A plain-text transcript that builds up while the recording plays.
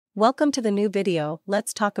Welcome to the new video.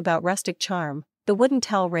 Let's talk about Rustic Charm, the wooden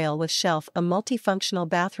towel rail with shelf, a multifunctional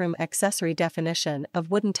bathroom accessory. Definition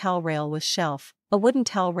of wooden towel rail with shelf. A wooden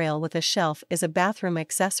towel rail with a shelf is a bathroom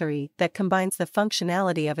accessory that combines the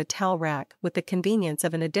functionality of a towel rack with the convenience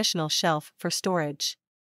of an additional shelf for storage.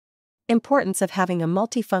 Importance of having a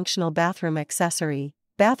multifunctional bathroom accessory.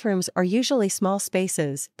 Bathrooms are usually small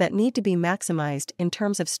spaces that need to be maximized in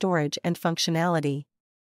terms of storage and functionality.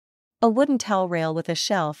 A wooden towel rail with a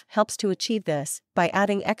shelf helps to achieve this by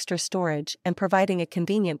adding extra storage and providing a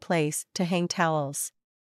convenient place to hang towels.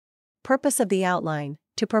 Purpose of the outline: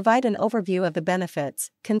 to provide an overview of the benefits,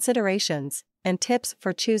 considerations, and tips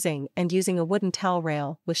for choosing and using a wooden towel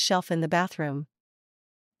rail with shelf in the bathroom.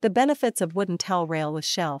 The benefits of wooden towel rail with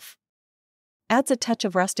shelf: adds a touch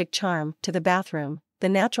of rustic charm to the bathroom. The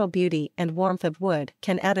natural beauty and warmth of wood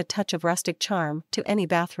can add a touch of rustic charm to any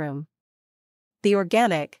bathroom. The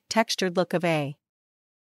organic, textured look of a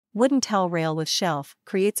wooden towel rail with shelf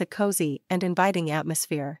creates a cozy and inviting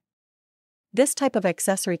atmosphere. This type of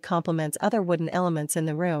accessory complements other wooden elements in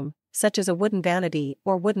the room, such as a wooden vanity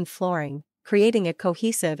or wooden flooring, creating a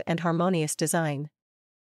cohesive and harmonious design.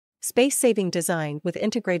 Space-saving design with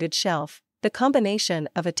integrated shelf. The combination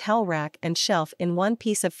of a towel rack and shelf in one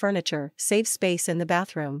piece of furniture saves space in the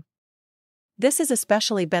bathroom. This is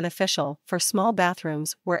especially beneficial for small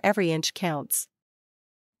bathrooms where every inch counts.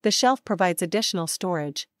 The shelf provides additional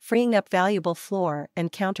storage, freeing up valuable floor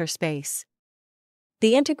and counter space.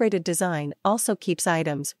 The integrated design also keeps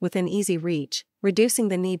items within easy reach, reducing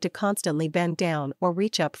the need to constantly bend down or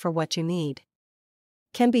reach up for what you need.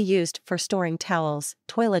 Can be used for storing towels,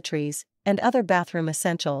 toiletries, and other bathroom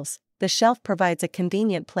essentials. The shelf provides a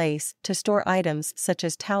convenient place to store items such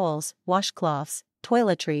as towels, washcloths,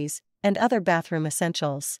 toiletries, and other bathroom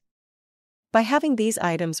essentials. By having these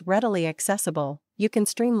items readily accessible, you can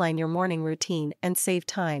streamline your morning routine and save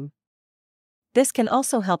time. This can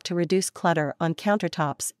also help to reduce clutter on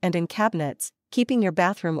countertops and in cabinets, keeping your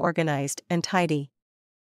bathroom organized and tidy.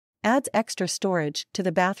 Adds extra storage to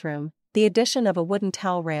the bathroom. The addition of a wooden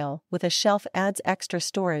towel rail with a shelf adds extra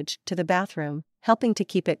storage to the bathroom, helping to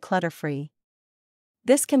keep it clutter-free.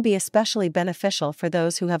 This can be especially beneficial for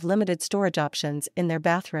those who have limited storage options in their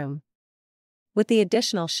bathroom. With the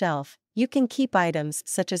additional shelf, you can keep items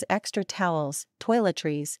such as extra towels,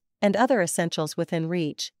 toiletries, and other essentials within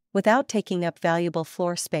reach, without taking up valuable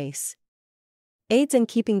floor space. Aids in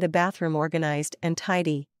keeping the bathroom organized and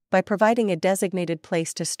tidy. By providing a designated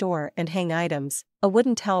place to store and hang items, a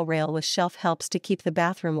wooden towel rail with shelf helps to keep the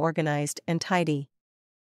bathroom organized and tidy.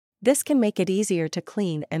 This can make it easier to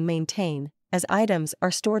clean and maintain, as items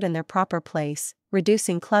are stored in their proper place,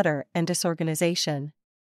 reducing clutter and disorganization.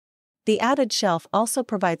 The added shelf also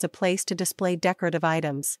provides a place to display decorative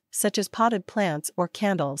items, such as potted plants or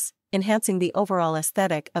candles, enhancing the overall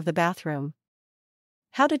aesthetic of the bathroom.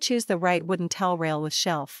 How to choose the right wooden towel rail with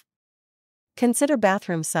shelf. Consider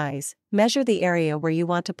bathroom size. Measure the area where you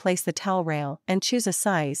want to place the towel rail and choose a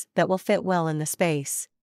size that will fit well in the space.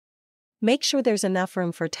 Make sure there's enough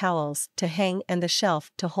room for towels to hang and the shelf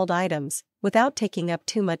to hold items, without taking up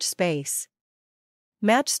too much space.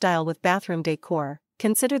 Match style with bathroom decor.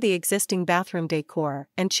 Consider the existing bathroom decor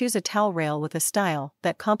and choose a towel rail with a style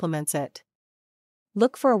that complements it.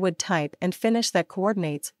 Look for a wood type and finish that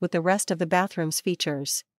coordinates with the rest of the bathroom's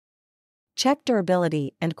features. Check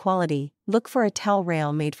durability and quality. Look for a towel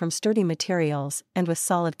rail made from sturdy materials and with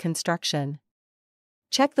solid construction.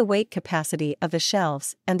 Check the weight capacity of the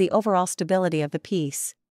shelves and the overall stability of the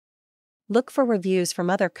piece. Look for reviews from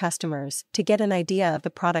other customers to get an idea of the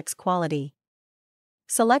product's quality.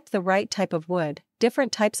 Select the right type of wood.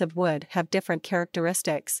 Different types of wood have different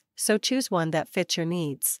characteristics, so choose one that fits your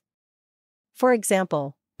needs. For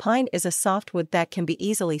example, pine is a softwood that can be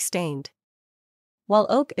easily stained, while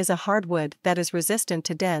oak is a hardwood that is resistant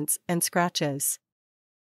to dents and scratches.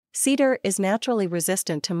 Cedar is naturally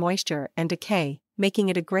resistant to moisture and decay, making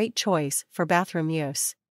it a great choice for bathroom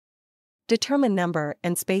use. Determine number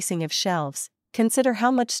and spacing of shelves. Consider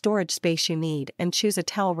how much storage space you need and choose a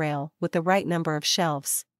towel rail with the right number of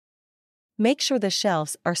shelves. Make sure the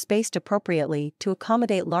shelves are spaced appropriately to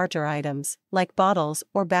accommodate larger items, like bottles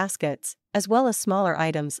or baskets, as well as smaller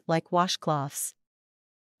items like washcloths.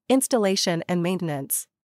 Installation and maintenance.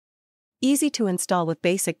 Easy to install with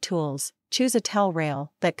basic tools. Choose a towel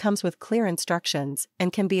rail that comes with clear instructions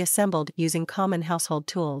and can be assembled using common household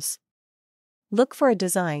tools. Look for a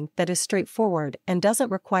design that is straightforward and doesn't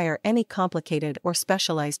require any complicated or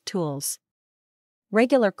specialized tools.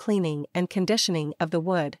 Regular cleaning and conditioning of the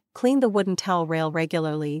wood. Clean the wooden towel rail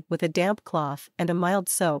regularly with a damp cloth and a mild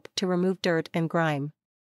soap to remove dirt and grime.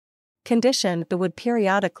 Condition the wood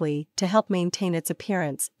periodically to help maintain its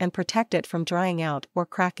appearance and protect it from drying out or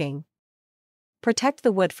cracking. Protect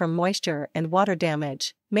the wood from moisture and water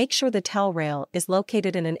damage. Make sure the towel rail is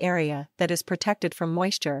located in an area that is protected from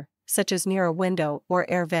moisture, such as near a window or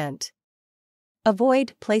air vent.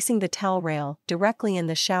 Avoid placing the towel rail directly in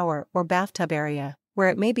the shower or bathtub area, where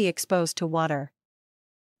it may be exposed to water.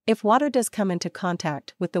 If water does come into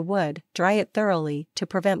contact with the wood, dry it thoroughly to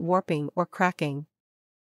prevent warping or cracking.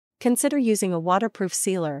 Consider using a waterproof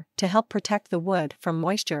sealer to help protect the wood from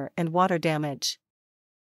moisture and water damage.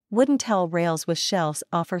 Wooden towel rails with shelves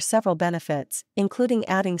offer several benefits, including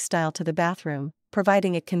adding style to the bathroom,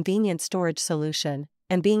 providing a convenient storage solution,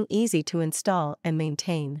 and being easy to install and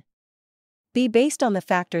maintain. Based on the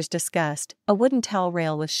factors discussed, a wooden towel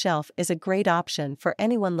rail with shelf is a great option for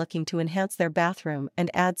anyone looking to enhance their bathroom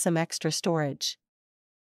and add some extra storage.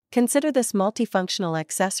 Consider this multifunctional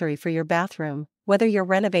accessory for your bathroom, whether you're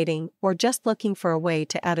renovating or just looking for a way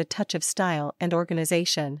to add a touch of style and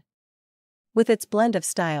organization. With its blend of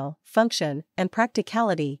style, function, and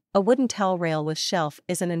practicality, a wooden towel rail with shelf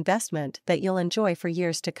is an investment that you'll enjoy for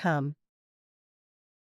years to come.